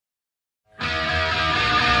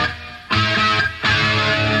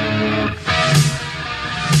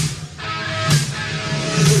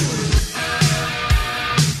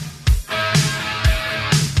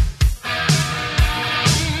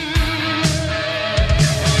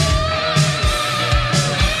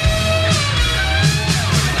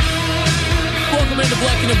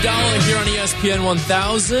Abdallah here on ESPN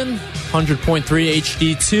 1000, 100.3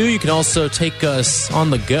 HD2. You can also take us on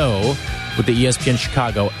the go with the ESPN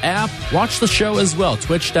Chicago app. Watch the show as well,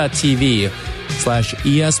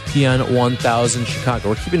 twitch.tv/ESPN 1000 Chicago.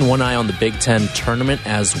 We're keeping one eye on the Big Ten tournament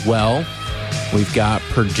as well. We've got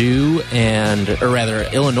Purdue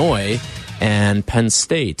Illinois and Penn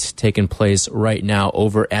State taking place right now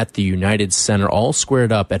over at the United Center, all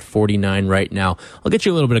squared up at 49 right now. I'll get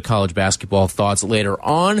you a little bit of college basketball thoughts later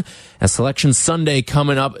on, as Selection Sunday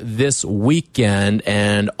coming up this weekend.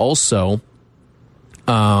 And also,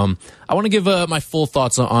 I want to give my full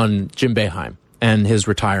thoughts on Jim Boeheim and his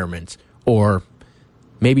retirement, or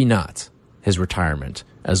maybe not his retirement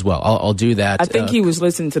as well. I'll do that. I think he was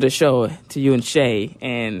listening to the show, to you and Shay,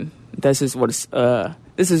 and this is what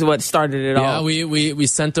started it all. Yeah, we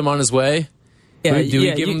sent him on his way. Yeah, we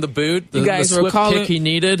give him the boot, the swift kick he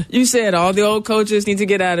needed. You said all the old coaches need to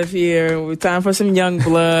get out of here. It's time for some young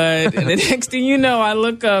blood. And the next thing you know, I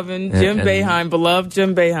look up and Jim Boeheim, beloved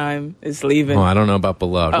Jim Boeheim, is leaving. Oh, I don't know about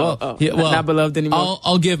beloved. Not beloved anymore.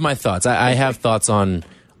 I'll give my thoughts. I have thoughts on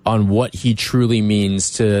what he truly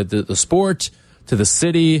means to the sport, to the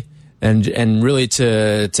city, and really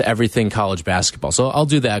to everything college basketball. So I'll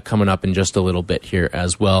do that coming up in just a little bit here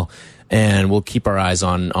as well. And we'll keep our eyes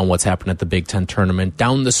on what's happening at the Big Ten tournament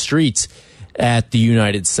down the street at the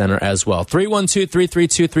United Center as well.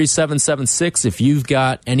 312-332-3776 if you've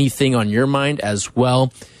got anything on your mind as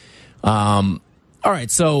well. All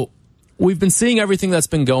right, so we've been seeing everything that's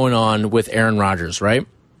been going on with Aaron Rodgers, right?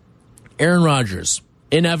 Aaron Rodgers,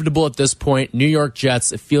 inevitable at this point. New York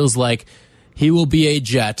Jets, it feels like he will be a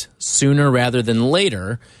Jet sooner rather than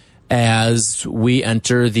later as we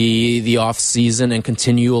enter the off season and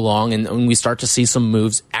continue along, and we start to see some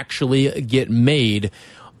moves actually get made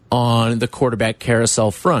on the quarterback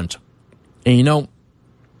carousel front. And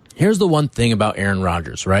here's the one thing about Aaron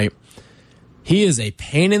Rodgers, right? He is a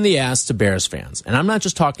pain in the ass to Bears fans. And I'm not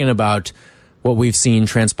just talking about what we've seen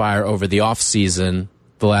transpire over the off season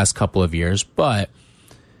the last couple of years, but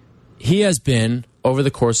he has been over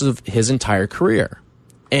the course of his entire career.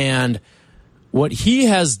 And what he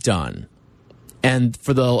has done, and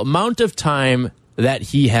for the amount of time that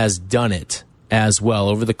he has done it as well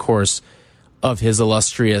over the course of his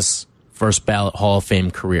illustrious first ballot Hall of Fame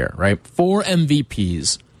career, right? 4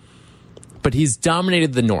 MVPs, but he's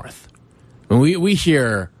dominated the North. And we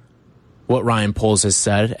hear what Ryan Poles has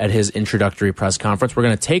said at his introductory press conference. We're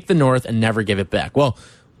going to take the North and never give it back. Well,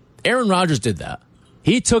 Aaron Rodgers did that.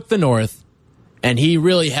 He took the North, and he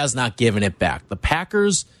really has not given it back. The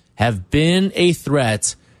Packers have been a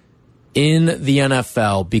threat in the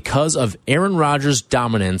NFL because of Aaron Rodgers'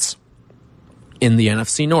 dominance in the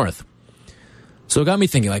NFC North. So it got me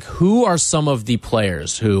thinking, like, who are some of the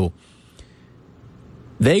players who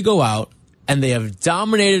they go out and they have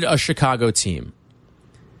dominated a Chicago team?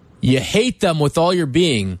 You hate them with all your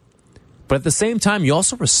being, but at the same time, you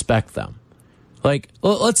also respect them. Like,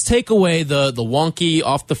 let's take away the wonky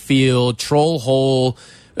off the field, troll hole,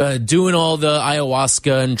 doing all the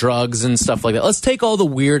ayahuasca and drugs and stuff like that. Let's take all the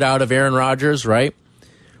weird out of Aaron Rodgers, right?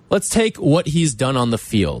 Let's take what he's done on the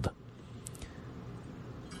field.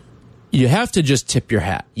 You have to just tip your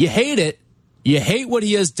hat. You hate it. You hate what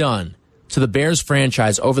he has done to the Bears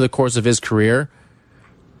franchise over the course of his career,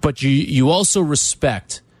 but you also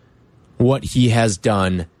respect what he has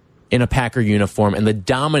done in a Packer uniform and the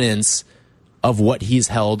dominance of what he's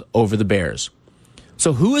held over the Bears.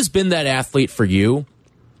 So who has been that athlete for you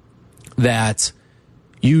that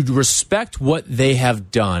you'd respect what they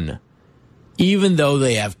have done, even though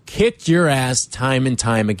they have kicked your ass time and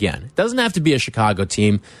time again? It doesn't have to be a Chicago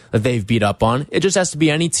team that they've beat up on. It just has to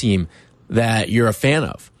be any team that you're a fan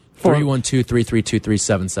of.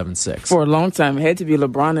 312-332-3776. For a long time, it had to be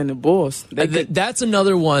LeBron and the Bulls. That's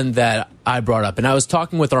another one that I brought up. And I was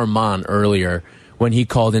talking with Armand earlier when he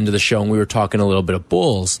called into the show, and we were talking a little bit of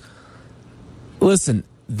Bulls. Listen,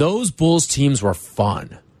 those Bulls teams were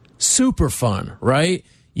fun. Super fun, right?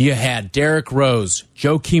 You had Derrick Rose,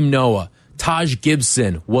 Joakim Noah, Taj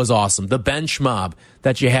Gibson was awesome. The bench mob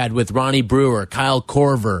that you had with Ronnie Brewer, Kyle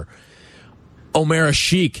Korver, Omer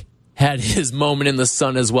Asik had his moment in the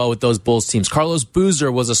sun as well with those Bulls teams. Carlos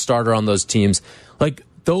Boozer was a starter on those teams. Like,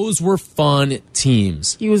 those were fun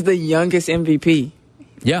teams. He was the youngest MVP.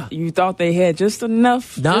 Yeah. You thought they had just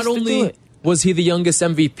enough. Not only was he the youngest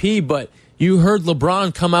MVP, but you heard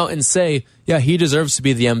LeBron come out and say, yeah, he deserves to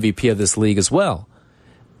be the MVP of this league as well.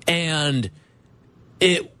 And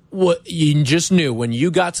it what you just knew when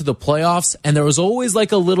you got to the playoffs, and there was always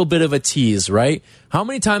like a little bit of a tease, right? How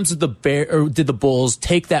many times did the Bulls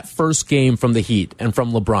take that first game from the Heat and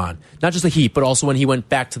from LeBron? Not just the Heat, but also when he went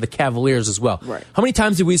back to the Cavaliers as well. Right. How many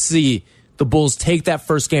times did we see the Bulls take that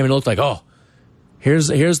first game and it looked like, oh, here's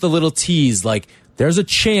the little tease, like there's a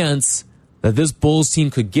chance that this Bulls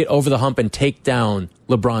team could get over the hump and take down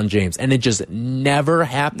LeBron James, and it just never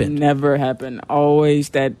happened. Never happened. Always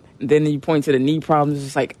that. Then you point to the knee problems.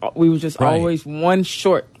 It's like we were just always one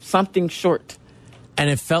short, something short. And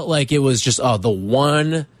it felt like it was just, the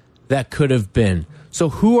one that could have been. So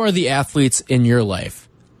who are the athletes in your life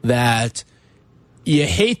that you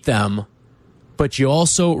hate them, but you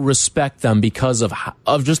also respect them because of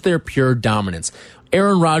just their pure dominance?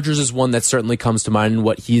 Aaron Rodgers is one that certainly comes to mind in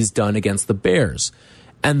what he's done against the Bears.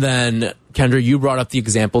 And then, Kendra, you brought up the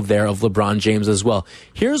example there of LeBron James as well.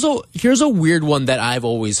 Here's a weird one that I've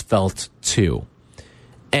always felt too.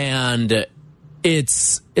 And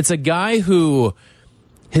it's a guy who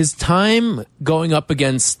his time going up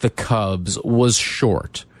against the Cubs was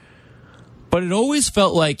short. But it always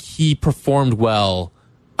felt like he performed well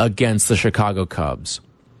against the Chicago Cubs.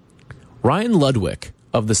 Ryan Ludwig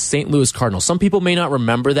of the St. Louis Cardinals. Some people may not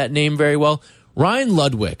remember that name very well. Ryan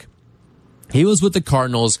Ludwig. He was with the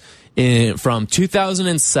Cardinals from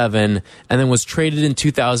 2007 and then was traded in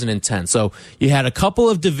 2010. So you had a couple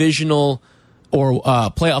of divisional or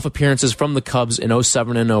playoff appearances from the Cubs in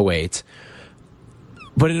 07 and 08.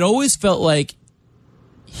 But it always felt like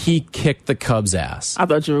he kicked the Cubs' ass. I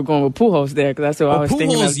thought you were going with Pujols there because that's what I was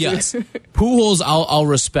thinking of. Yes. Pujols, I'll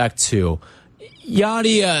respect too.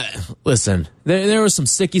 Yachty, listen, there was some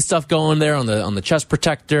sticky stuff going there on the chest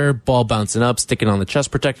protector, ball bouncing up, sticking on the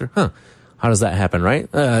chest protector. How does that happen, right?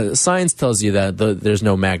 Science tells you that there's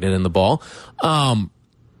no magnet in the ball.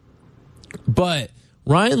 But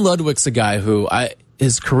Ryan Ludwig's a guy who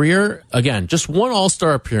his career, again, just one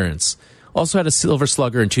All-Star appearance. Also had a Silver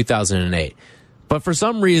Slugger in 2008. But for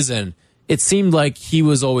some reason, it seemed like he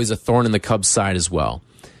was always a thorn in the Cubs' side as well.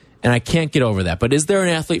 And I can't get over that. But is there an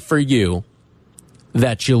athlete for you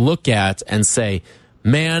that you look at and say,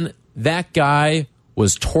 man, that guy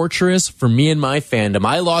was torturous for me and my fandom.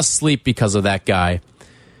 I lost sleep because of that guy.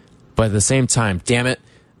 But at the same time, damn it,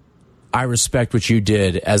 I respect what you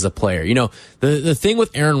did as a player. You know, the thing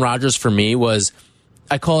with Aaron Rodgers for me was,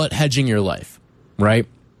 I call it hedging your life, right?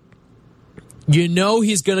 You know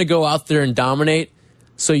he's going to go out there and dominate,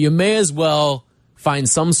 so you may as well find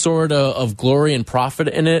some sort of glory and profit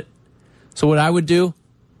in it. So what I would do,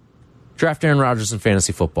 draft Aaron Rodgers in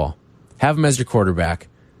fantasy football. Have him as your quarterback.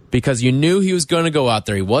 Because you knew he was going to go out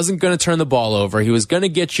there. He wasn't going to turn the ball over. He was going to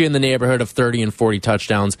get you in the neighborhood of 30 and 40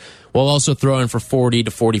 touchdowns while also throwing for 40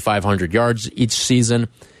 to 4,500 yards each season.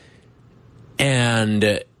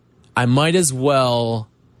 And I might as well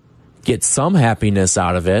get some happiness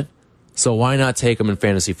out of it. So why not take him in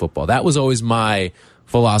fantasy football? That was always my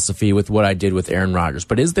philosophy with what I did with Aaron Rodgers.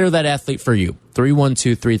 But is there that athlete for you?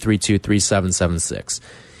 312-332-3776.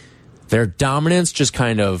 Their dominance just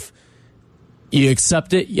kind of, you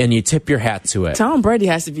accept it and you tip your hat to it. Tom Brady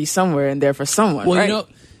has to be somewhere in there for someone, well, right? You know,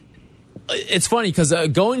 it's funny because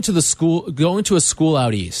going to a school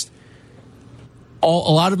out east, a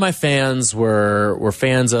lot of my fans were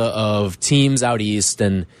fans of teams out east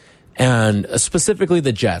and specifically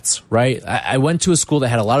the Jets, right? I went to a school that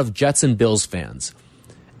had a lot of Jets and Bills fans,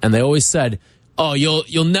 and they always said, "Oh,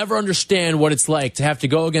 you'll never understand what it's like to have to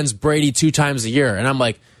go against Brady 2 times a year." And I'm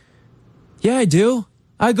like, "Yeah, I do.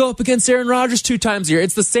 I go up against Aaron Rodgers 2 times a year.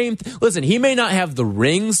 It's the same. Listen, he may not have the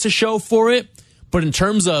rings to show for it, but in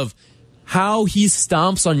terms of how he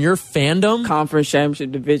stomps on your fandom, conference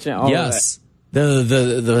championship division, all yes,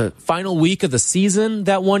 the final week of the season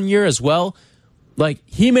that one year as well. Like,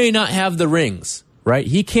 he may not have the rings, right?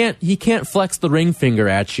 He can't flex the ring finger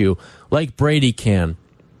at you like Brady can.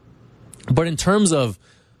 But in terms of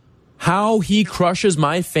how he crushes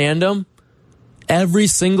my fandom every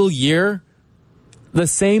single year, the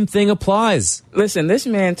same thing applies. Listen, this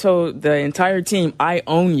man told the entire team, "I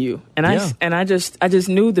own you," and I just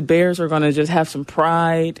knew the Bears were going to just have some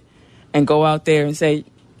pride and go out there and say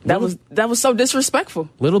that was so disrespectful.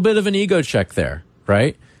 Little bit of an ego check there,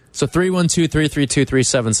 right? So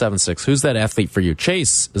 312-332-3776. Who's that athlete for you?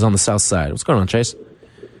 Chase is on the south side. What's going on, Chase?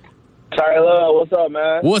 Tyler, what's up,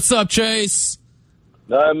 man? What's up, Chase?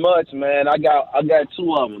 Not much, man. I got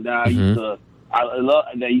 2 of them that I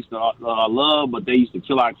love, but they used to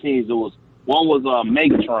kill our teams. One was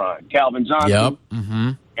Megatron, Calvin Johnson.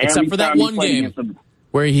 Yep. Except for that one game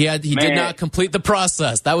where he did not complete the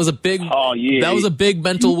process. That was a big. Oh yeah, that was a big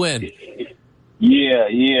mental win.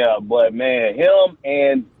 Yeah, but man, him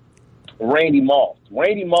and Randy Moss.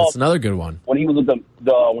 Randy Moss. That's another good one. When he was with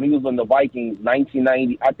when he was in the Vikings,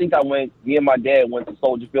 1990. I think me and my dad went to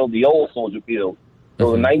Soldier Field, the old Soldier Field. It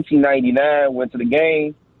was in 1999. Went to the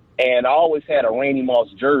game, and I always had a Randy Moss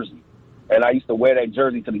jersey, and I used to wear that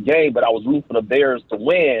jersey to the game. But I was rooting for the Bears to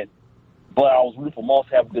win, but I was rooting for Moss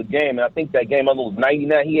to have a good game. And I think that game, I was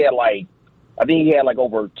 99. He had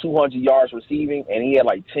over 200 yards receiving, and he had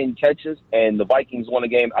 10 catches. And the Vikings won the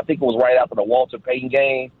game. I think it was right after the Walter Payton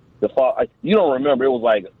game. You don't remember? It was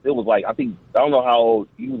like I don't know how old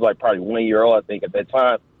he was. Probably 1 year old, I think, at that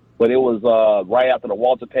time. But it was right after the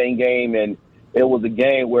Walter Payton game, and it was a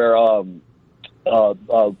game where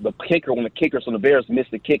the kicker, so the Bears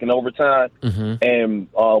missed the kick in overtime, and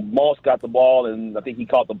Moss got the ball, and I think he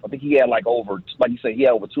had over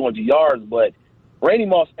 200 yards. But Randy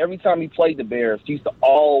Moss, every time he played the Bears, he used to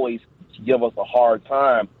always give us a hard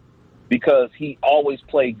time because he always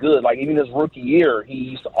played good. Like even his rookie year, he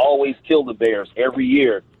used to always kill the Bears every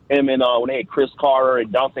year. Him and when they had Chris Carter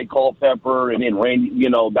and Dante Culpepper, and then Randy,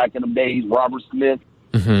 back in the days, Robert Smith.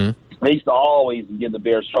 They used to always give the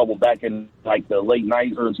Bears trouble back in the late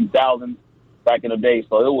 90s or 2000s, back in the day.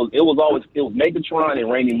 So it was Megatron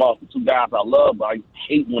and Randy Moss, the two guys I love, but I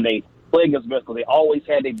hate when they play against us because they always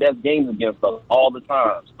had their best games against us all the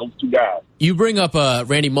time. Those two guys. You bring up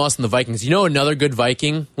Randy Moss and the Vikings. You know another good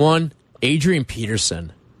Viking one? Adrian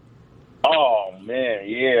Peterson. Oh man,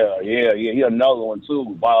 yeah. He another one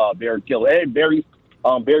too. Barry Killer and Barry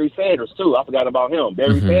Sanders too. I forgot about him.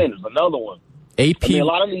 Barry Sanders, another one. AP. I mean, a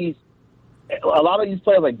lot of these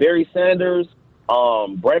players like Barry Sanders,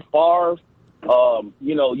 Brett Favre,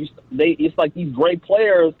 it's like these great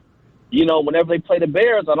players. Whenever they play the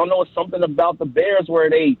Bears, I don't know, it's something about the Bears where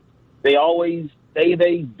they always say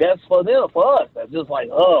they best for us. It's just like,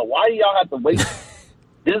 why do y'all have to wait?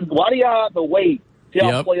 Why do y'all have to wait till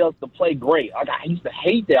y'all play us to play great? I used to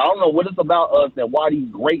hate that. I don't know what it's about us that why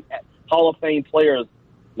these great Hall of Fame players,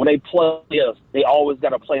 when they play us, they always got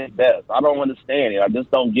to play best. I don't understand it. I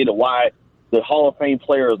just don't get it. Why the Hall of Fame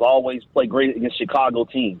players always play great against Chicago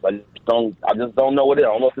teams. I just don't know what it is.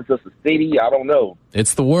 I don't know if it's just a city. I don't know.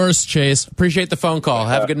 It's the worst, Chase. Appreciate the phone call.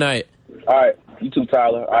 Have a good night. All right. You too,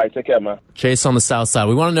 Tyler. All right. Take care, man. Chase on the south side.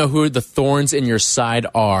 We want to know who the thorns in your side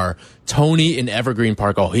are. Tony in Evergreen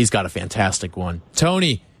Park. Oh, he's got a fantastic one.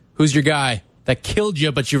 Tony, who's your guy that killed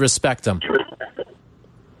you, but you respect him?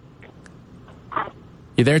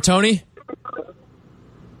 You there, Tony?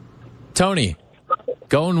 Tony,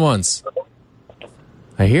 going once.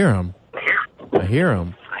 I hear him.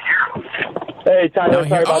 Hey, Tyler,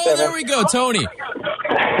 sorry about that. Oh, there we go, Tony.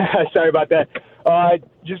 Sorry about that.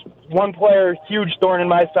 Just one player, huge thorn in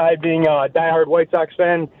my side, being a diehard White Sox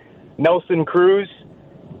fan, Nelson Cruz.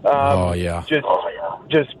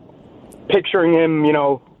 Just picturing him,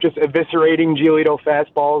 just eviscerating Giolito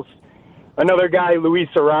fastballs. Another guy, Luis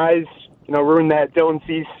Arraez, ruined that Dylan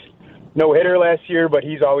Cease no-hitter last year, but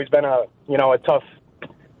he's always been a tough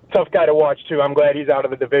guy to watch, too. I'm glad he's out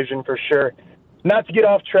of the division for sure. Not to get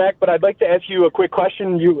off track, but I'd like to ask you a quick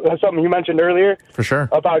question. Something you mentioned earlier. For sure.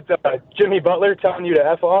 About Jimmy Butler telling you to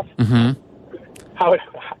F off. How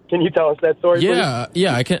can you tell us that story, please?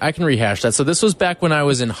 Yeah, I can rehash that. So this was back when I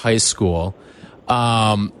was in high school.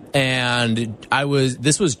 And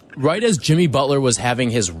this was right as Jimmy Butler was having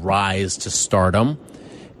his rise to stardom.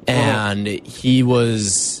 And he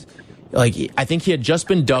was... I think he had just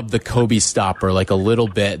been dubbed the Kobe stopper, a little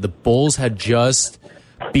bit. The Bulls had just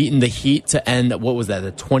beaten the Heat to end, what was that,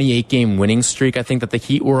 the 28-game winning streak, I think, that the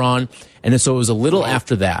Heat were on. And so it was a little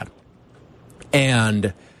after that.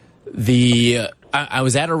 And I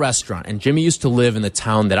was at a restaurant, and Jimmy used to live in the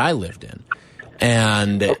town that I lived in.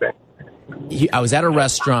 And I was at a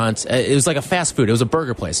restaurant. It was like a fast food. It was a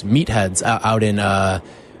burger place, Meatheads, out in, I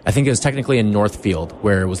think it was technically in Northfield,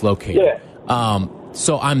 where it was located. Yeah.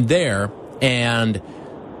 So I'm there, and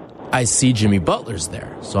I see Jimmy Butler's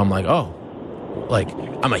there. So I'm like,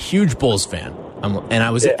 I'm a huge Bulls fan.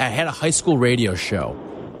 I had a high school radio show.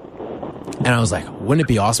 And I was like, wouldn't it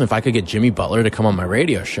be awesome if I could get Jimmy Butler to come on my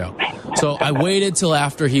radio show? So I waited till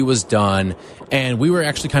after he was done, and we were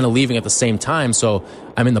actually kind of leaving at the same time. So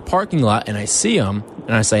I'm in the parking lot, and I see him,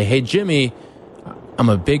 and I say, hey, Jimmy, I'm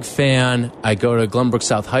a big fan. I go to Glenbrook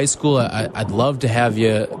South High School. I'd love to have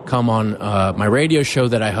you come on my radio show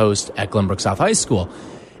that I host at Glenbrook South High School.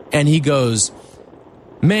 And he goes,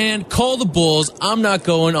 man, call the Bulls. I'm not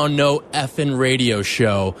going on no effing radio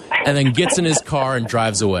show. And then gets in his car and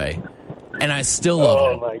drives away. And I still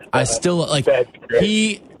love him. I still,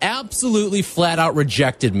 he absolutely flat out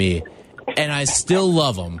rejected me. And I still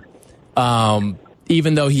love him.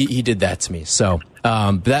 Even though he did that to me. So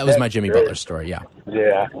that was my Jimmy Butler story, yeah.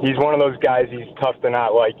 Yeah, he's one of those guys. He's tough to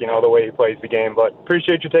not like, the way he plays the game. But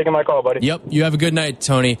appreciate you taking my call, buddy. Yep, you have a good night,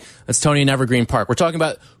 Tony. That's Tony in Evergreen Park. We're talking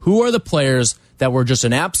about who are the players that were just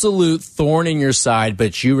an absolute thorn in your side,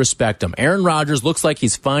 but you respect them. Aaron Rodgers looks like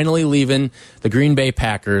he's finally leaving the Green Bay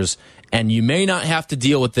Packers, and you may not have to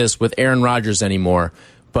deal with this with Aaron Rodgers anymore,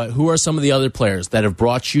 but who are some of the other players that have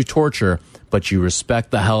brought you torture, but you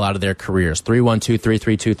respect the hell out of their careers?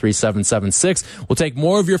 312-332-3776. We'll take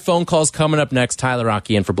more of your phone calls coming up next. Tyler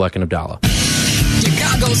Rocky in for Black and Abdallah.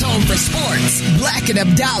 Chicago's home for sports. Black and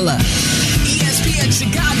Abdallah. ESPN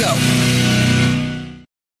Chicago.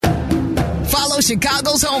 Follow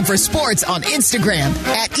Chicago's home for sports on Instagram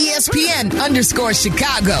at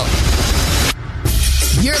ESPN_Chicago.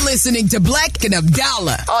 You're listening to Black and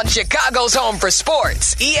Abdallah on Chicago's home for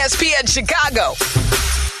sports, ESPN Chicago.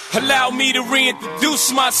 Allow me to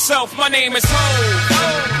reintroduce myself. My name is Ho.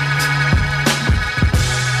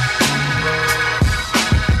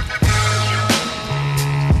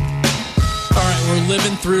 All right, we're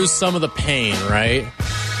living through some of the pain, right?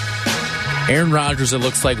 Aaron Rodgers, it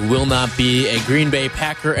looks like, will not be a Green Bay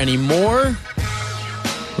Packer anymore.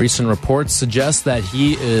 Recent reports suggest that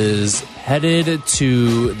he is headed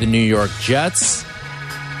to the New York Jets.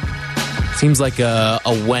 Seems like a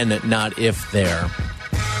when, not if there.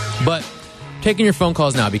 But taking your phone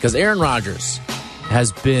calls now, because Aaron Rodgers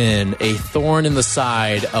has been a thorn in the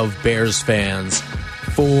side of Bears fans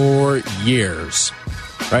for years.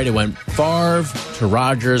 Right? It went Favre to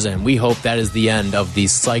Rodgers, and we hope that is the end of the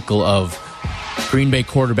cycle of Green Bay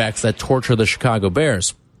quarterbacks that torture the Chicago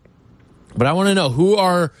Bears. But I want to know, who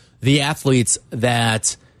are the athletes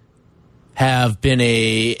that have been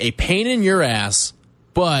a pain in your ass,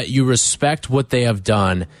 but you respect what they have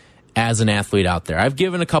done as an athlete out there? I've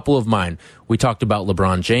given a couple of mine. We talked about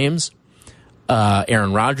LeBron James,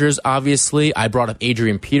 Aaron Rodgers, obviously. I brought up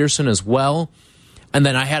Adrian Peterson as well. And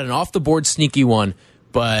then I had an off-the-board sneaky one,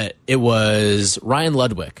 but it was Ryan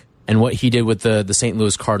Ludwig and what he did with the St.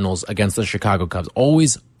 Louis Cardinals against the Chicago Cubs.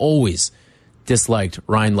 Always disliked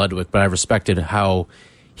Ryan Ludwig, but I respected how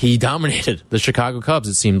he dominated the Chicago Cubs,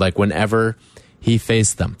 it seemed like, whenever he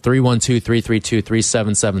faced them.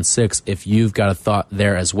 312-332-3776 if you've got a thought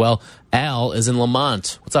there as well. Al is in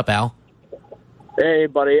Lamont. What's up, Al? Hey,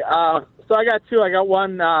 buddy. So I got two. I got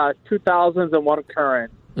one 2000s and one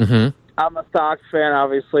current. Mm-hmm. I'm a Sox fan,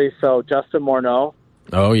 obviously, so Justin Morneau.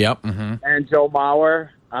 Oh, yep. Mm-hmm. And Joe Mauer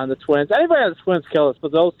on the Twins. Anybody on the Twins killed us,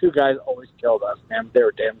 but those two guys always killed us, man. They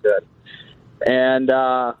were damn good. And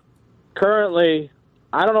currently,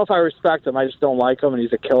 I don't know if I respect him. I just don't like him, and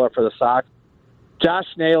he's a killer for the Sox. Josh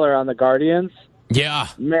Naylor on the Guardians. Yeah.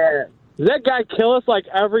 Man, does that guy kill us like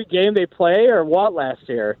every game they play or what last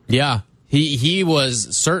year? Yeah. He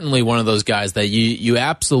was certainly one of those guys that you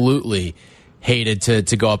absolutely hated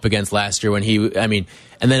to go up against last year when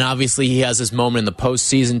and then obviously he has this moment in the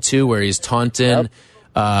postseason too where he's taunting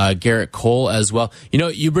Garrett Cole as well.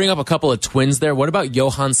 You bring up a couple of Twins there. What about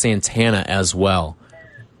Johan Santana as well?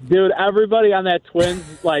 Dude, everybody on that Twins,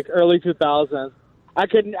 like early 2000s, I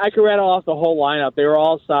could rattle off the whole lineup. They were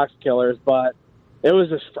all Sox killers, but it was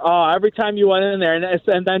just every time you went in there,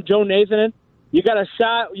 and then Joe Nathan, you got a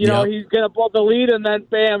shot. He's gonna blow the lead, and then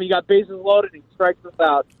bam, you got bases loaded, and he strikes us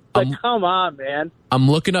out. But come on, man. I'm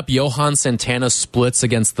looking up Johan Santana's splits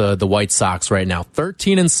against the White Sox right now.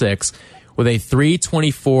 13-6 with a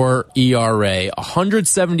 3.24 ERA,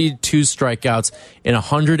 172 strikeouts in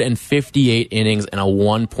 158 innings, and a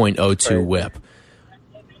 1.02 WHIP.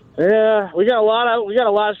 Yeah, we got a lot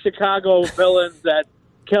of Chicago villains that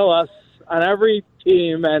kill us on every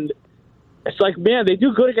team, and it's like, man, they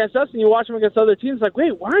do good against us, and you watch them against other teams, like,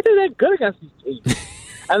 wait, why are they that good against these teams?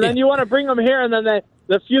 And then you want to bring them here, and then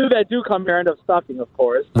the few that do come here end up sucking, of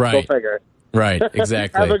course. Right. Go figure. Right,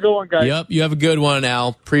 exactly. Have a good one, guys. Yep, you have a good one, Al.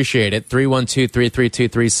 Appreciate it.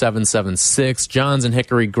 312-332-3776. John's in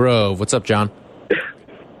Hickory Grove. What's up, John?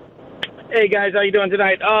 Hey, guys. How you doing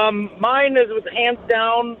tonight? Mine is with hands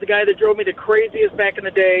down the guy that drove me the craziest back in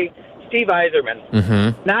the day, Steve Yzerman.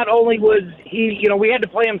 Mm-hmm. Not only was he, we had to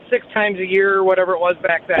play him 6 times a year or whatever it was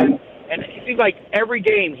back then, and it seemed like every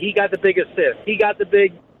game he got the big assist. He got the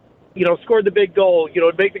big, scored the big goal,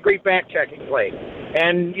 make the great back-checking play.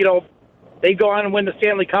 And, they'd go on and win the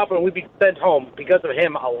Stanley Cup, and we'd be sent home because of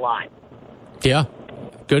him a lot. Yeah.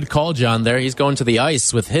 Good call, John, there. He's going to the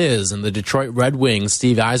ice with his and the Detroit Red Wings,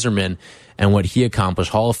 Steve Yzerman, and what he accomplished.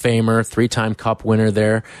 Hall of Famer, 3-time Cup winner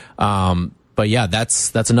there. But, yeah,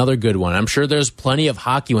 that's another good one. I'm sure there's plenty of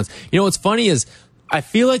hockey ones. What's funny is I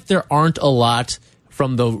feel like there aren't a lot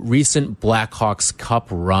from the recent Blackhawks Cup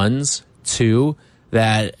runs, too,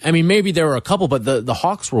 that, maybe there were a couple, but the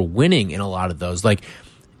Hawks were winning in a lot of those. Like,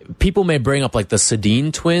 people may bring up like the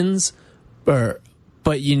Sedin twins,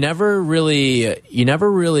 but you never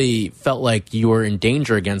really felt like you were in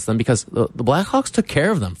danger against them because the Blackhawks took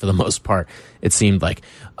care of them for the most part, it seemed like.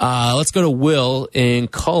 Let's go to Will in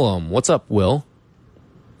Cullum. What's up, Will?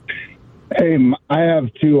 Hey, I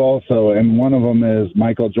have two also, and one of them is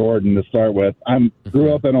Michael Jordan to start with. I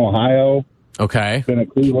grew up in Ohio. Okay. Been a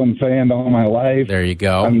Cleveland fan all my life. There you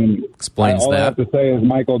go. Explains all that. I have to say is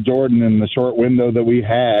Michael Jordan in the short window that we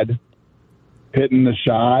had, hitting the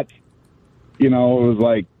shot. It was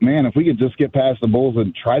like, man, if we could just get past the Bulls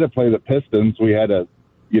and try to play the Pistons, we had a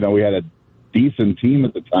decent team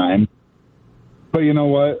at the time. But you know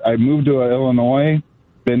what? I moved to Illinois,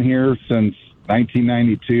 been here since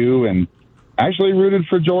 1992, and actually rooted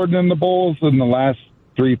for Jordan and the Bulls in the last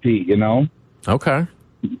three-peat, Okay.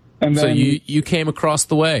 And so then, you came across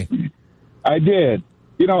the way. I did.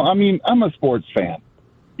 I'm a sports fan,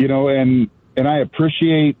 and I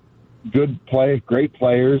appreciate good play, great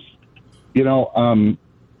players, and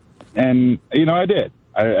I did.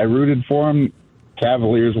 I rooted for them.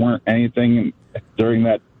 Cavaliers weren't anything during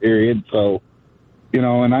that period, so,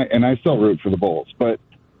 and I still root for the Bulls. But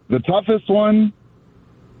the toughest one,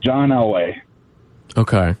 John Elway.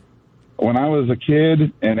 Okay. When I was a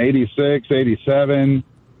kid in 86, 87,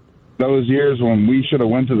 those years when we should have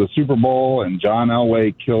went to the Super Bowl and John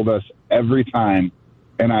Elway killed us every time,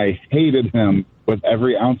 and I hated him with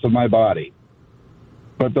every ounce of my body.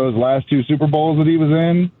 But those last two Super Bowls that he was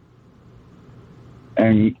in,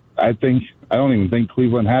 and I don't even think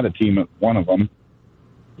Cleveland had a team at one of them,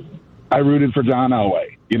 I rooted for John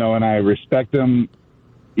Elway, and I respect him,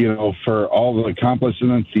 for all the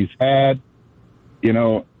accomplishments he's had,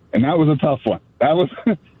 and that was a tough one. That was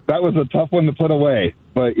a tough one to put away.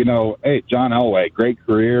 But, hey, John Elway, great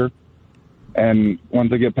career. And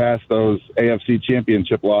once I get past those AFC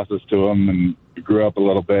championship losses to him and grew up a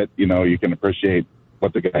little bit, you can appreciate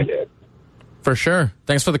what the guy did. For sure.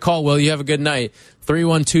 Thanks for the call, Will. You have a good night.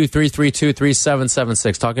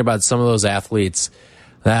 312-332-3776. Talking about some of those athletes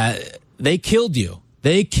that they killed you.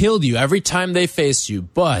 They killed you every time they faced you,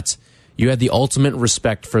 but you had the ultimate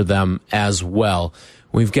respect for them as well.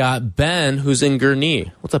 We've got Ben, who's in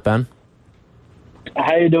Gurnee. What's up, Ben?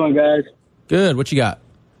 How you doing, guys? Good. What you got?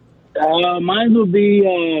 Mine would be,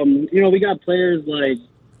 we got players like,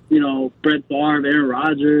 Brett Favre, Aaron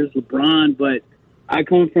Rodgers, LeBron, but I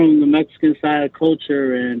come from the Mexican side of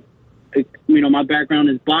culture, and my background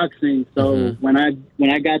is boxing. So when I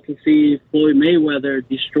got to see Floyd Mayweather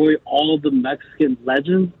destroy all the Mexican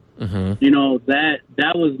legends, that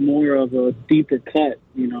was more of a deeper cut,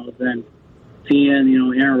 than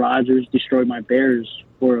seeing Aaron Rodgers destroy my Bears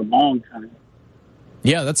for a long time.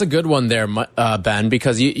 Yeah, that's a good one there, Ben,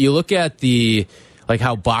 because you look at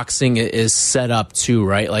how boxing is set up too,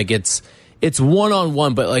 right? Like it's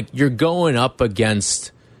one-on-one, but like you're going up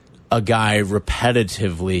against a guy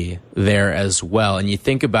repetitively there as well. And you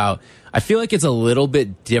think about, I feel like it's a little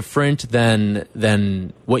bit different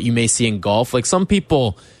than what you may see in golf. Like some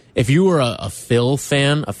people, if you were a Phil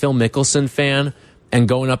Mickelson fan, and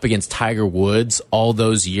going up against Tiger Woods all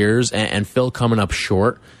those years, and Phil coming up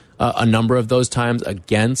short a number of those times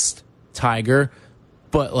against Tiger,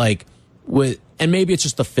 but and maybe it's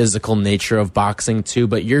just the physical nature of boxing too,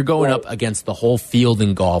 but you're going up against the whole field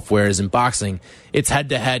in golf, whereas in boxing, it's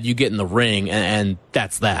head-to-head, you get in the ring, and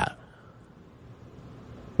that's that.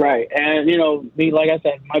 Right, and, like I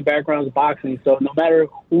said, my background is boxing, so no matter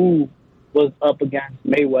who was up against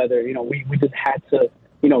Mayweather, we just had to,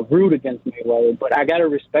 root against Mayweather, but I got to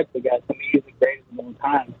respect the guy. To me, he's the greatest of all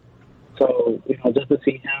time. So, just to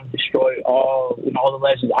see him destroy all the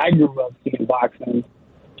legends I grew up seeing boxing,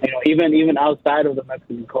 even outside of the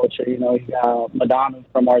Mexican culture, you got Madonna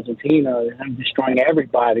from Argentina, him destroying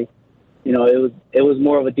everybody. It was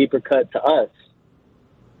more of a deeper cut to us.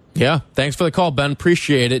 Yeah, thanks for the call, Ben.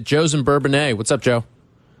 Appreciate it. Joe's in Bourbonnais. What's up, Joe?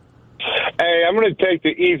 Hey, I'm going to take the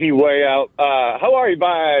easy way out. How are you,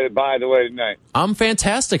 by the way, tonight? I'm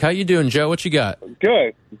fantastic. How you doing, Joe? What you got?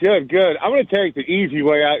 Good. I'm going to take the easy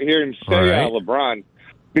way out here and say LeBron,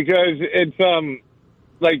 because it's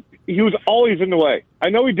he was always in the way. I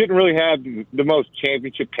know we didn't really have the most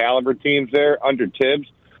championship caliber teams there under Tibbs,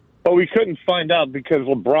 but we couldn't find out because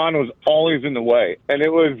LeBron was always in the way, and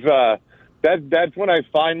it was that's when I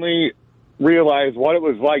finally realized what it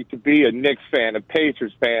was like to be a Knicks fan, a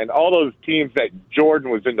Pacers fan, all those teams that Jordan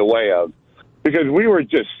was in the way of, because we were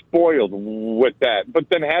just spoiled with that. But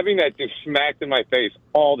then having that just smacked in my face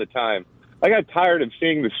all the time, I got tired of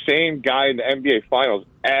seeing the same guy in the NBA Finals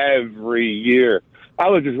every year. I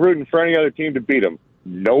was just rooting for any other team to beat him.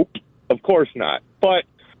 Nope, of course not. But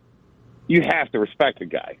you have to respect the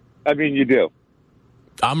guy. I mean, you do.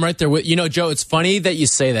 I'm right there with Joe. It's funny that you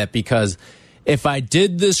say that because if I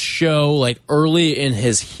did this show like early in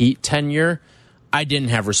his Heat tenure, I didn't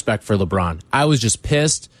have respect for LeBron. I was just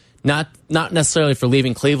pissed, not necessarily for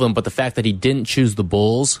leaving Cleveland, but the fact that he didn't choose the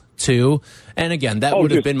Bulls too. And again, that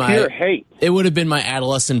would have been my hate. It would have been my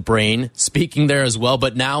adolescent brain speaking there as well.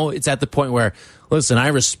 But now it's at the point where, listen, I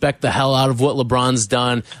respect the hell out of what LeBron's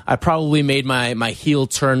done. I probably made my heel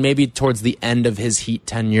turn maybe towards the end of his Heat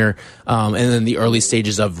tenure, and then the early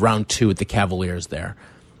stages of round 2 with the Cavaliers there.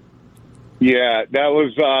 Yeah, that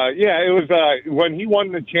was it was when he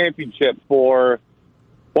won the championship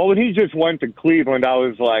when he just went to Cleveland, I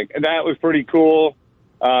was like, that was pretty cool.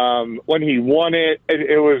 When he won it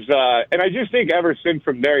was and I just think ever since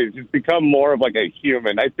from there he's just become more of like a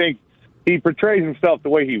human. I think he portrays himself the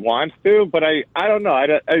way he wants to, but I don't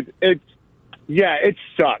know. It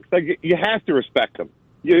sucks. Like, you have to respect him.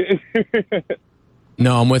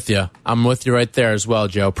 No, I'm with you. I'm with you right there as well,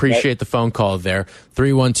 Joe. Appreciate the phone call there.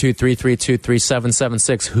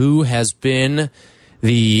 312-332-3776. Who has been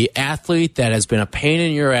the athlete that has been a pain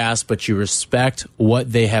in your ass, but you respect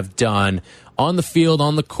what they have done on the field,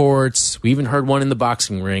 on the courts? We even heard one in the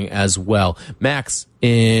boxing ring as well. Max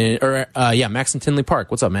in Tinley Park.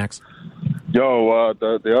 What's up, Max? Yo,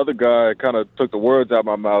 the other guy kind of took the words out of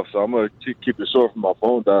my mouth, so I'm going to keep it short from my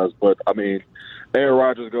phone dies. But, I mean, Aaron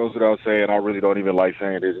Rodgers goes without saying. I really don't even like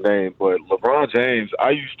saying his name. But LeBron James,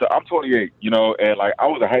 I'm 28, and, like, I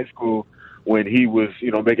was in high school when he was,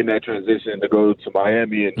 making that transition to go to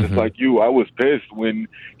Miami. And just like you, I was pissed when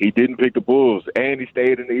he didn't pick the Bulls and he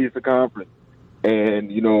stayed in the Eastern Conference.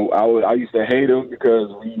 And, I used to hate him because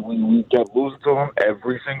we kept losing to him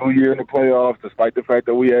every single year in the playoffs, despite the fact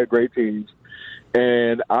that we had great teams.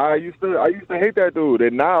 And I used to hate that dude.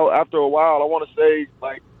 And now, after a while, I want to say,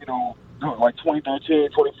 like 2013,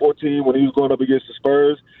 2014, when he was going up against the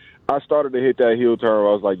Spurs, I started to hit that heel turn.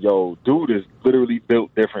 I was like, yo, dude is literally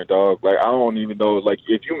built different, dog. Like, I don't even know. Like,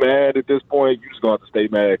 if you mad at this point, you just going to have to stay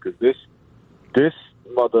mad because this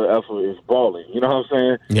mother effer is balling. You know what I'm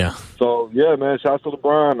saying? Yeah. So, yeah, man, shouts to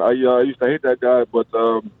LeBron. I used to hate that guy, but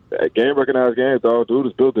game recognized game, dog. Dude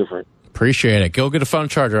is built different. Appreciate it. Go get a phone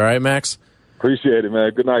charger, all right, Max? Appreciate it,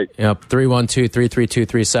 man. Good night. Yep,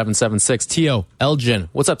 312-332-3776. Tio, Elgin.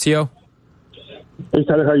 What's up, Tio? Hey,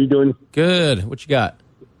 Tyler, how you doing? Good. What you got?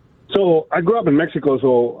 So, I grew up in Mexico,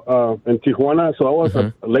 in Tijuana, so I was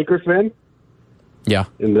a Lakers fan. Yeah.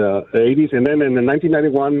 In the 80s. And then in the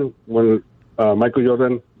 1991, when Michael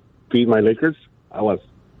Jordan beat my Lakers, I was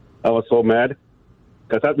so mad.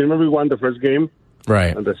 Because I remember we won the first game.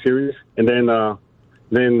 Right. In the series. And then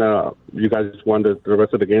you guys won the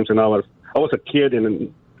rest of the games, and I was a kid,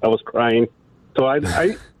 and I was crying. So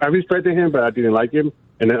I respected him, but I didn't like him.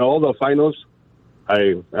 And then all the finals,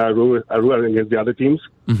 I rooted against the other teams.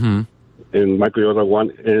 Mm-hmm. And Michael Jordan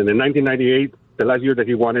won. And in 1998, the last year that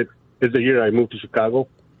he won it, is the year I moved to Chicago.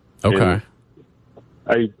 Okay.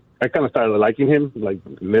 And I kind of started liking him, like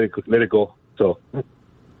let it go. So.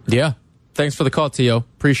 Yeah. Thanks for the call, Tio.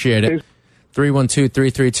 Appreciate it.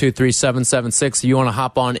 312-332-3776. You want to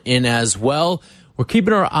hop on in as well. We're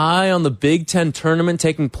keeping our eye on the Big Ten tournament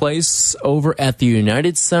taking place over at the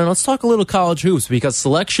United Center. Let's talk a little college hoops because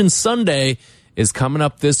Selection Sunday is coming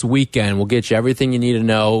up this weekend. We'll get you everything you need to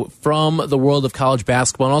know from the world of college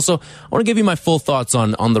basketball. And also, I want to give you my full thoughts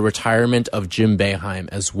on the retirement of Jim Boeheim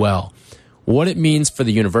as well. What it means for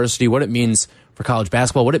the university, what it means for college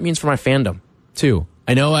basketball, what it means for my fandom, too.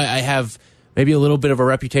 I know I have maybe a little bit of a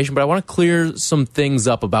reputation, but I want to clear some things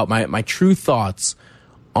up about my true thoughts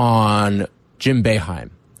on Jim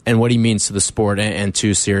Boeheim and what he means to the sport and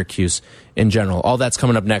to Syracuse in general. All that's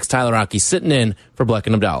coming up next. Tyler Rocky sitting in for Bleck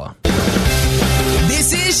and Abdallah.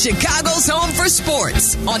 This is Chicago's home for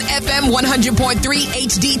sports on FM 100.3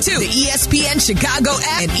 HD2, the ESPN Chicago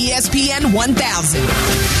app, and ESPN 1000.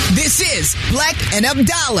 This is Bleck and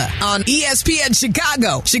Abdallah on ESPN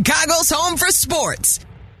Chicago, Chicago's home for sports.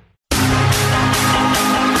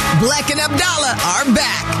 Bleck and Abdallah are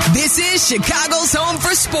back. This is Chicago's home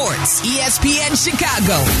for sports, ESPN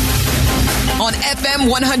Chicago. On FM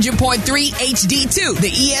 100.3 HD2,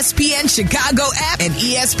 the ESPN Chicago app, and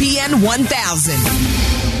ESPN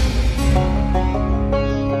 1000.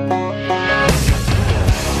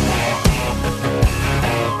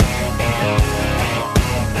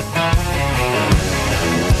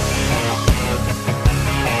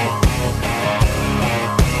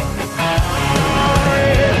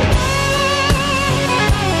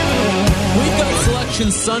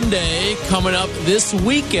 Sunday coming up this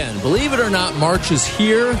weekend. Believe it or not, March is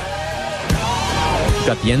here. We've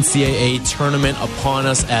got the NCAA tournament upon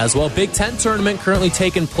us as well. Big Ten tournament currently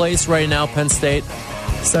taking place right now. Penn State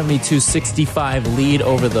 72-65 lead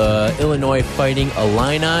over the Illinois Fighting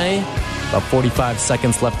Illini. About 45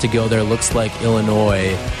 seconds left to go there. Looks like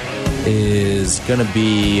Illinois is going to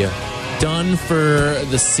be done for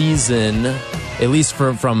the season, at least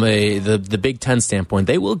from the Big Ten standpoint.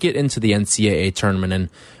 They will get into the NCAA tournament, and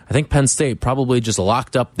I think Penn State probably just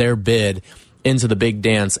locked up their bid into the big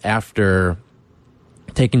dance after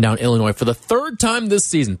taking down Illinois for the third time this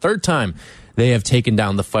season. Third time they have taken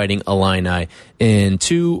down the Fighting Illini in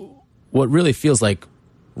two, what really feels like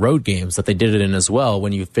road games that they did it in as well,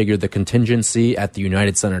 when you figure the contingency at the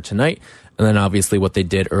United Center tonight, and then obviously what they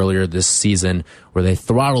did earlier this season where they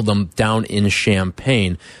throttled them down in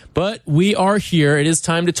Champaign. But we are here. It is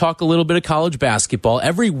time to talk a little bit of college basketball.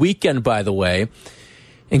 Every weekend, by the way,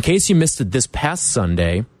 in case you missed it this past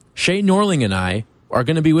Sunday, Shay Norling and I are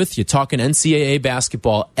going to be with you talking NCAA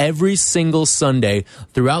basketball every single Sunday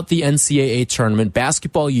throughout the NCAA tournament.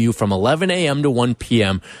 Basketball U from 11 a.m. to 1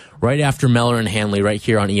 p.m. right after Meller and Hanley right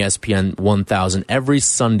here on ESPN 1000 every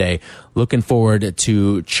Sunday. Looking forward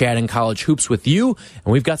to chatting college hoops with you.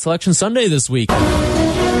 And we've got Selection Sunday this week. So I've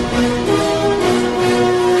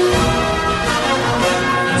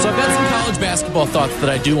got some college basketball thoughts that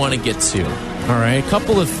I do want to get to. All right, a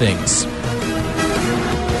couple of things.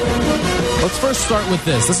 Let's first start with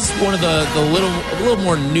this. This is one of the little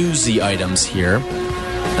more newsy items here.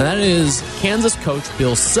 And that is Kansas coach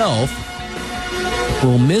Bill Self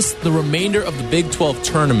will miss the remainder of the Big 12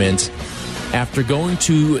 tournament after going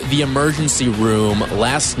to the emergency room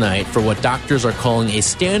last night for what doctors are calling a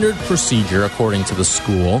standard procedure, according to the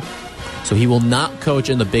school. So he will not coach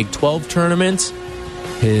in the Big 12 tournament.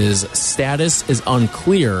 His status is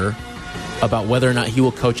unclear about whether or not he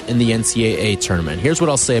will coach in the NCAA tournament. Here's what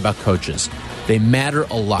I'll say about coaches. They matter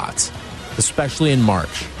a lot, especially in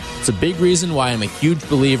March. It's a big reason why I'm a huge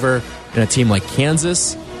believer in a team like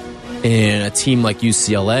Kansas, in a team like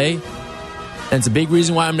UCLA, and it's a big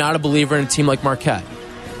reason why I'm not a believer in a team like Marquette.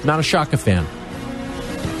 I'm not a Shaka fan.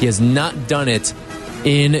 He has not done it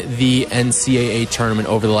in the NCAA tournament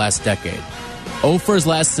over the last decade. 0 for his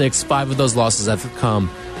last 6, 5 of those losses have come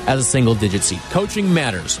as a single-digit seed. Coaching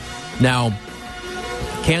matters. Now,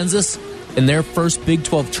 Kansas, in their first Big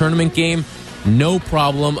 12 tournament game, no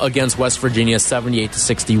problem against West Virginia,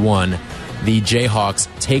 78-61. The Jayhawks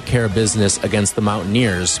take care of business against the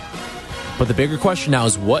Mountaineers. But the bigger question now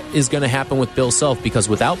is what is going to happen with Bill Self? Because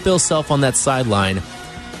without Bill Self on that sideline,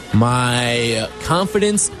 my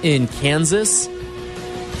confidence in Kansas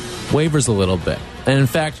wavers a little bit. And in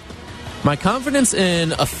fact, my confidence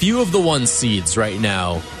in a few of the 1 seeds right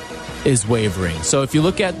now is wavering. So if you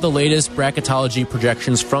look at the latest bracketology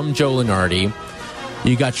projections from Joe Lunardi,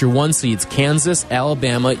 you got your 1 seeds, Kansas,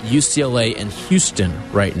 Alabama, UCLA, and Houston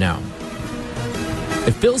right now.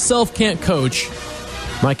 If Bill Self can't coach,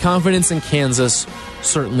 my confidence in Kansas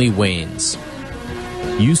certainly wanes.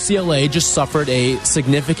 UCLA just suffered a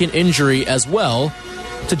significant injury as well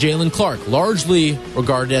to Jalen Clark, largely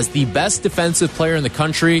regarded as the best defensive player in the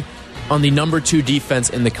country on the number 2 defense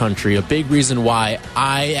in the country. A big reason why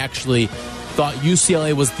I actually thought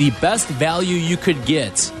UCLA was the best value you could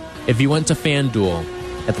get if you went to FanDuel.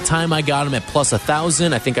 At the time, I got him at plus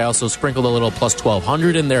 1,000. I think I also sprinkled a little plus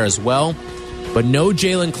 1,200 in there as well. But no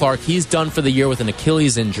Jalen Clark. He's done for the year with an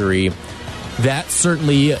Achilles injury. That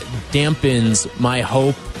certainly dampens my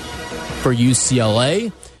hope for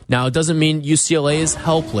UCLA. Now, it doesn't mean UCLA is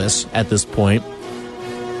helpless at this point,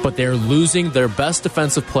 but they're losing their best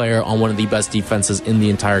defensive player on one of the best defenses in the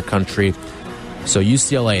entire country. So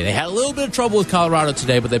UCLA, they had a little bit of trouble with Colorado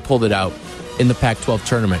today, but they pulled it out in the Pac-12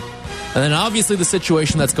 tournament. And then obviously the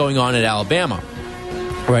situation that's going on at Alabama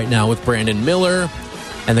right now with Brandon Miller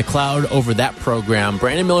and the cloud over that program.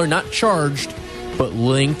 Brandon Miller not charged, but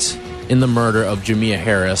linked in the murder of Jamia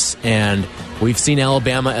Harris. And we've seen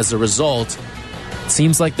Alabama as a result.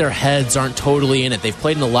 Seems like their heads aren't totally in it. They've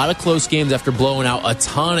played in a lot of close games after blowing out a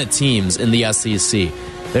ton of teams in the SEC.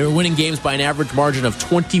 They were winning games by an average margin of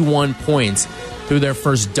 21 points through their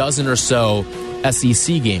first dozen or so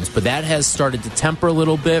SEC games. But that has started to temper a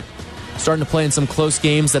little bit, starting to play in some close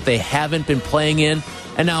games that they haven't been playing in.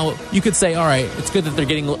 And now you could say, all right, it's good that they're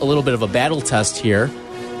getting a little bit of a battle test here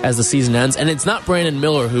as the season ends. And it's not Brandon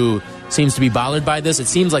Miller who seems to be bothered by this. It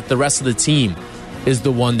seems like the rest of the team is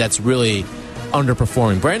the one that's really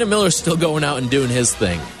underperforming. Brandon Miller's still going out and doing his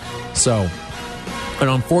thing. So, an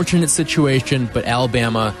unfortunate situation, but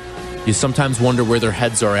Alabama, you sometimes wonder where their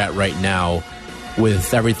heads are at right now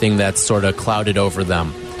with everything that's sort of clouded over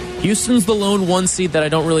them. Houston's the lone 1 seed that I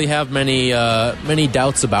don't really have many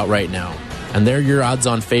doubts about right now. And they're your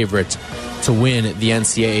odds-on favorite to win the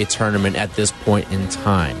NCAA tournament at this point in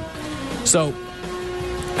time. So,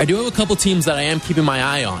 I do have a couple teams that I am keeping my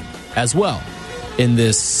eye on as well in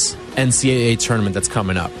this NCAA tournament that's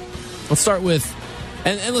coming up. Let's start with,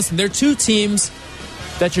 and listen, there are two teams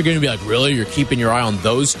that you're going to be like, really? You're keeping your eye on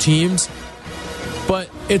those teams? But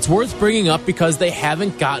it's worth bringing up because they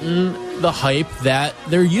haven't gotten the hype that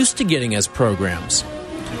they're used to getting as programs.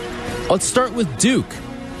 Let's start with Duke.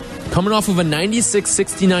 Coming off of a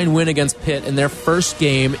 96-69 win against Pitt in their first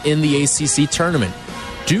game in the ACC tournament.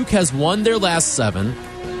 Duke has won their last 7.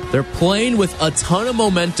 They're playing with a ton of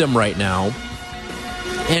momentum right now.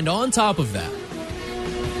 And on top of that,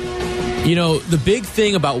 you know, the big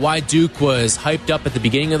thing about why Duke was hyped up at the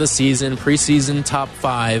beginning of the season, preseason top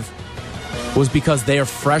 5, was because they are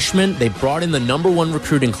freshmen. They brought in the #1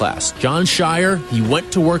 recruiting class. John Shire, he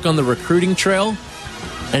went to work on the recruiting trail,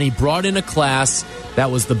 and he brought in a class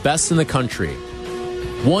that was the best in the country.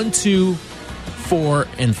 1, 2, 4,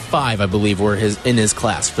 and 5, I believe, were in his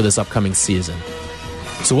class for this upcoming season.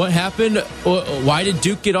 So what happened? Why did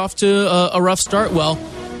Duke get off to a rough start? Well,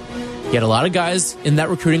 he had a lot of guys in that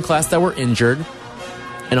recruiting class that were injured.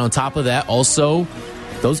 And on top of that, also,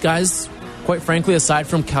 those guys, quite frankly, aside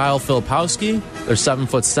from Kyle Filipowski, their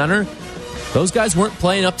 7-foot center, those guys weren't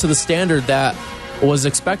playing up to the standard that was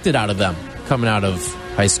expected out of them coming out of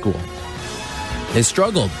high school. They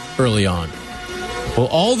struggled early on. Well,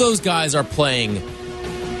 all those guys are playing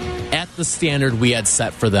at the standard we had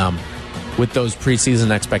set for them with those preseason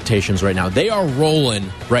expectations right now. They are rolling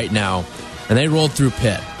right now, and they rolled through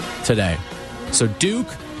Pitt today. So Duke,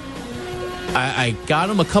 I got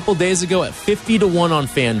them a couple days ago at 50-1 on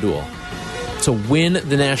FanDuel to win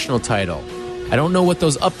the national title. I don't know what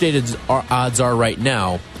those updated odds are right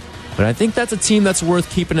now, but I think that's a team that's worth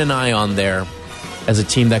keeping an eye on there as a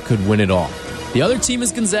team that could win it all. The other team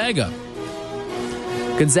is Gonzaga.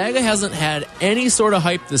 Gonzaga hasn't had any sort of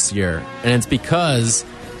hype this year, and it's because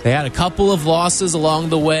they had a couple of losses along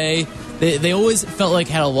the way. They always felt like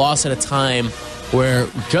had a loss at a time where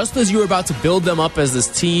just as you were about to build them up as this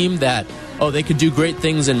team that, oh, they could do great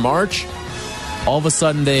things in March, all of a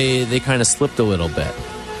sudden they kind of slipped a little bit.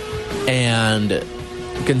 And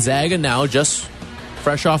Gonzaga now just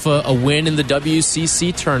fresh off a win in the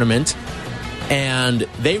WCC tournament, and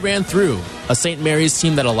they ran through a St. Mary's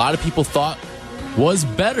team that a lot of people thought was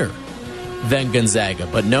better than Gonzaga.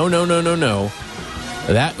 But no.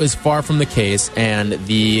 That was far from the case, and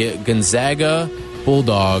the Gonzaga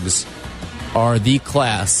Bulldogs are the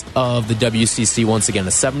class of the WCC once again. A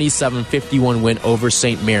 77-51 win over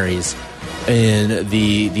St. Mary's in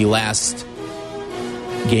the last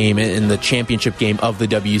game, in the championship game of the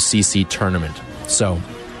WCC tournament. So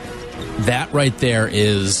that right there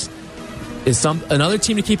is another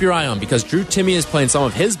team to keep your eye on, because Drew Timme is playing some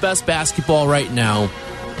of his best basketball right now.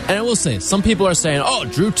 And I will say, some people are saying, oh,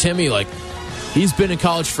 Drew Timme, like, he's been in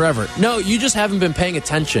college forever. No, you just haven't been paying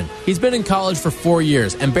attention. He's been in college for 4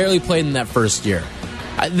 years and barely played in that first year.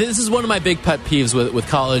 This is one of my big pet peeves with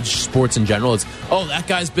college sports in general. It's, oh, that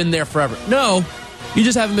guy's been there forever. No, you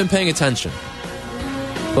just haven't been paying attention.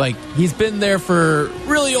 Like, he's been there for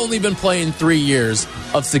really only been playing 3 years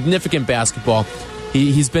of significant basketball.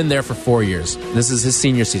 He's been there for 4 years. This is his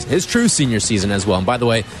senior season, his true senior season as well. And by the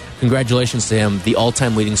way, congratulations to him, the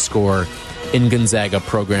all-time leading scorer in Gonzaga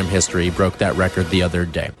program history. He broke that record the other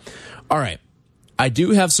day. All right, I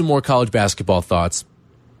do have some more college basketball thoughts,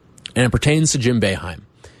 and it pertains to Jim Boeheim.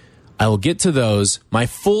 I will get to those. My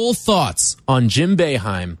full thoughts on Jim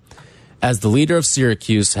Boeheim as the leader of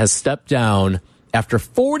Syracuse has stepped down after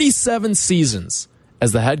 47 seasons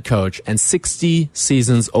as the head coach and 60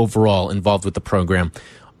 seasons overall involved with the program.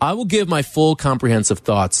 I will give my full comprehensive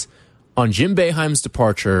thoughts on Jim Boeheim's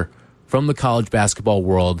departure from the college basketball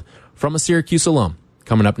world from a Syracuse alum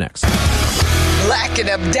coming up next. Black and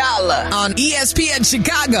Abdallah on ESPN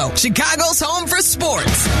Chicago, Chicago's home for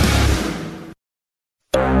sports.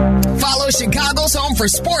 Follow Chicago's home for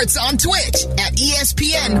sports on Twitch at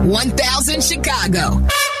ESPN 1000 Chicago.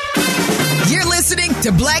 You're listening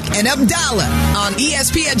to Black and Abdallah on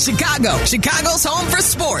ESPN Chicago, Chicago's home for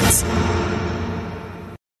sports.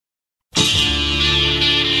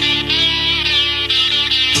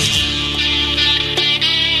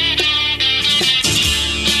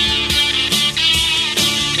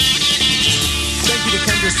 Thank you to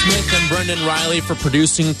Kendra Smith and Brendan Riley for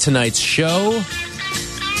producing tonight's show.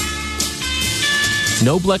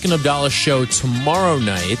 No Black and Abdallah show tomorrow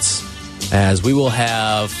night, as we will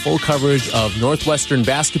have full coverage of Northwestern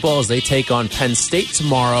basketball as they take on Penn State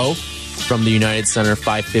tomorrow from the United Center,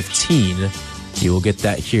 5:15. You will get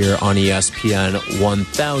that here on ESPN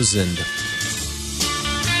 1000.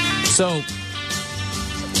 So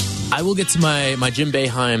I will get to my Jim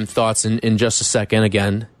Boeheim thoughts in just a second.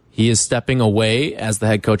 Again, He is stepping away as the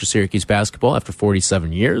head coach of Syracuse basketball after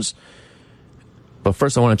 47 years. But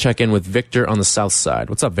first, I want to check in with Victor on the south side.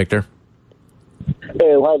 What's up, Victor?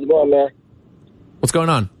 Hey, how's it going, man? What's going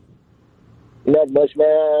on? Not much,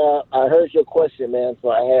 man. I heard your question, man,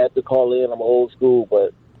 so I had to call in. I'm old school,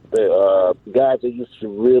 but the guys that used to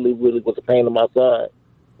really was a pain in my side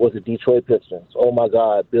was the Detroit Pistons. Oh, my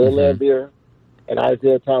God. Bill Laimbeer and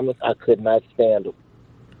Isaiah Thomas, I could not stand them.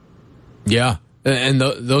 Yeah, and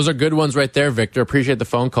those are good ones right there, Victor. Appreciate the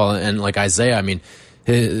phone call. And like Isaiah, I mean,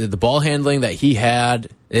 the ball handling that he had,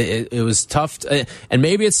 it was tough. And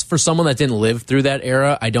maybe it's for someone that didn't live through that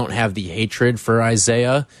era. I don't have the hatred for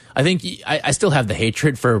Isaiah. I think I still have the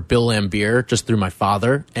hatred for Bill Laimbeer just through my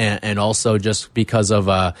father. And also just because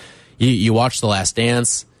of, you watch The Last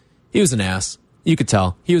Dance. He was an ass. You could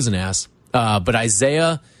tell. He was an ass. But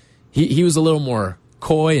Isaiah, he was a little more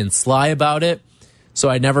coy and sly about it. So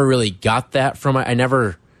I never really got that from I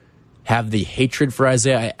never have the hatred for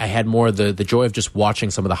Isaiah. I had more the joy of just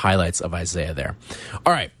watching some of the highlights of Isaiah there.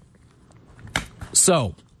 All right.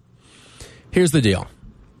 So here's the deal.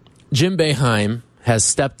 Jim Boeheim has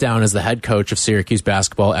stepped down as the head coach of Syracuse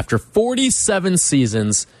basketball after 47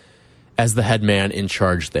 seasons as the head man in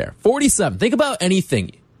charge there. 47. Think about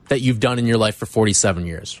anything that you've done in your life for 47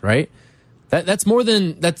 years, right? That's more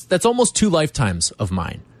than that's almost 2 lifetimes of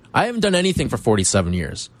mine. I haven't done anything for 47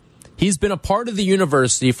 years. He's been a part of the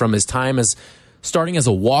university from his time as starting as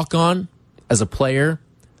a walk-on, as a player,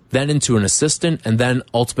 then into an assistant, and then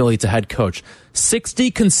ultimately to head coach.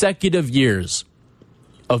 60 consecutive years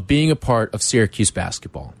of being a part of Syracuse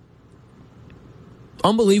basketball.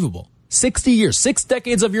 Unbelievable. 60 years, 6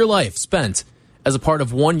 decades of your life spent as a part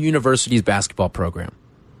of one university's basketball program.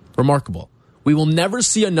 Remarkable. We will never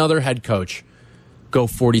see another head coach go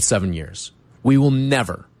 47 years. We will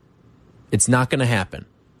never. It's not going to happen.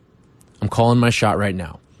 I'm calling my shot right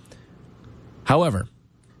now. However,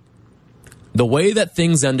 the way that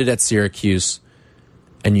things ended at Syracuse,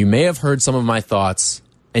 and you may have heard some of my thoughts,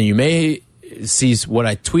 and you may see what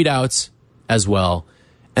I tweet out as well,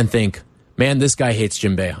 and think, man, this guy hates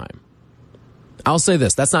Jim Boeheim. I'll say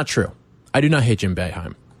this, that's not true. I do not hate Jim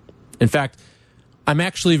Boeheim. In fact, I'm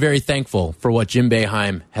actually very thankful for what Jim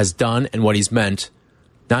Boeheim has done and what he's meant,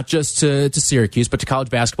 not just to Syracuse, but to college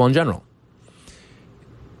basketball in general.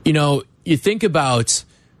 You know, you think about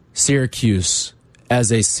Syracuse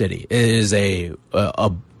as a city. It is a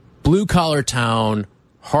blue-collar town,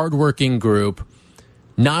 hardworking group,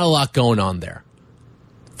 not a lot going on there.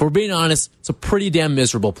 For being honest, it's a pretty damn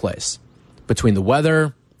miserable place between the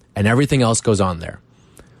weather and everything else goes on there.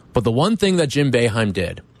 But the one thing that Jim Boeheim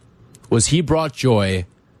did was he brought joy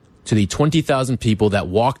to the 20,000 people that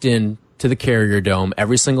walked in to the Carrier Dome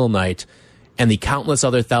every single night and the countless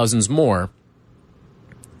other thousands more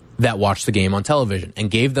that watched the game on television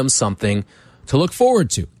and gave them something to look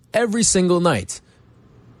forward to every single night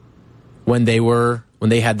when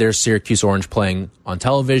they had their Syracuse Orange playing on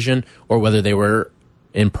television or whether they were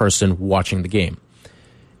in person watching the game.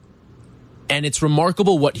 And it's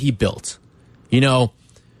remarkable what he built. You know,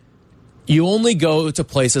 you only go to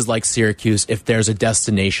places like Syracuse if there's a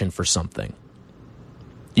destination for something.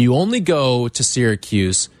 You only go to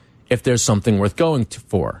Syracuse if there's something worth going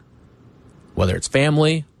for, whether it's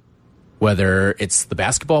family, whether it's the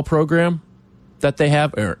basketball program that they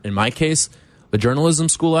have, or in my case, the journalism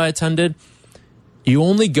school I attended. You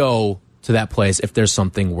only go to that place if there's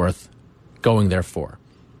something worth going there for.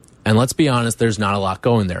 And let's be honest, there's not a lot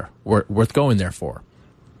going there, worth going there for.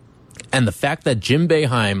 And the fact that Jim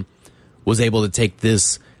Boeheim was able to take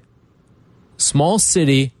this small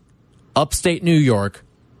city, upstate New York,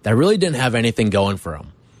 that really didn't have anything going for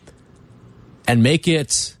him, and make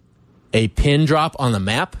it a pin drop on the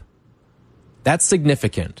map, that's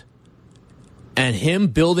significant. And him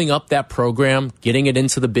building up that program, getting it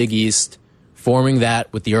into the Big East, forming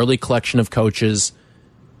that with the early collection of coaches,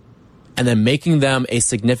 and then making them a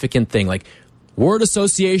significant thing. Like, word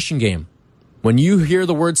association game. When you hear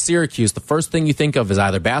the word Syracuse, the first thing you think of is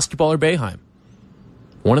either basketball or Boeheim.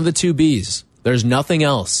 One of the two Bs. There's nothing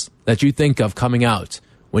else that you think of coming out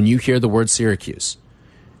when you hear the word Syracuse.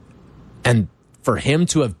 And for him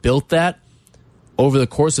to have built that over the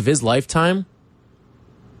course of his lifetime,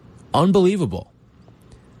 unbelievable.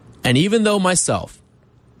 And even though myself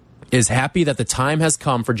is happy that the time has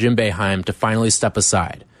come for Jim Boeheim to finally step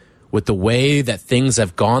aside with the way that things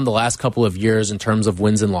have gone the last couple of years in terms of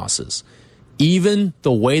wins and losses, even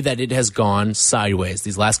the way that it has gone sideways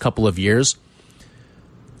these last couple of years,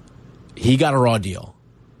 he got a raw deal.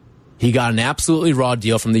 He got an absolutely raw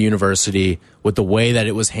deal from the university with the way that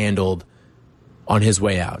it was handled on his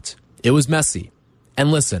way out. It was messy.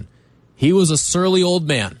 And listen, He was a surly old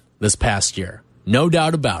man this past year. No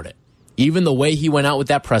doubt about it. Even the way he went out with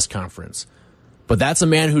that press conference. But that's a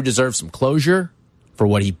man who deserves some closure for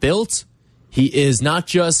what he built. He is not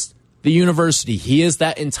just the university. He is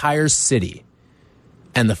that entire city.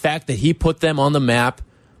 And the fact that he put them on the map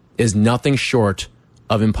is nothing short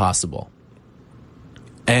of impossible.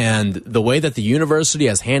 And the way that the university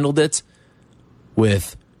has handled it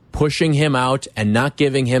with pushing him out and not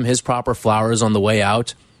giving him his proper flowers on the way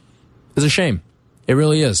out is a shame. It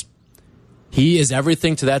really is. He is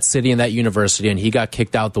everything to that city and that university, and he got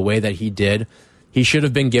kicked out the way that he did. He should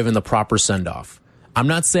have been given the proper send-off. I'm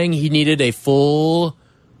not saying he needed a full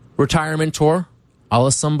retirement tour, a la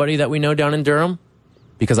somebody that we know down in Durham,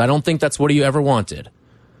 because I don't think that's what he ever wanted.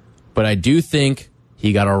 But I do think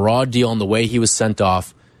he got a raw deal on the way he was sent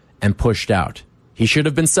off and pushed out. He should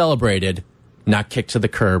have been celebrated, not kicked to the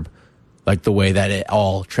curb like the way that it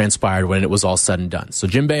all transpired when it was all said and done. So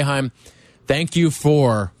Jim Boeheim, thank you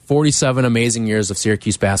for 47 amazing years of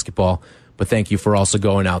Syracuse basketball, but thank you for also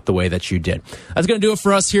going out the way that you did. That's going to do it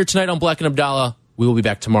for us here tonight on Black and Abdallah. We will be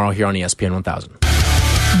back tomorrow here on ESPN 1000.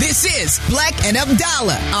 This is Black and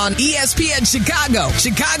Abdallah on ESPN Chicago,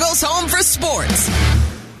 Chicago's home for sports.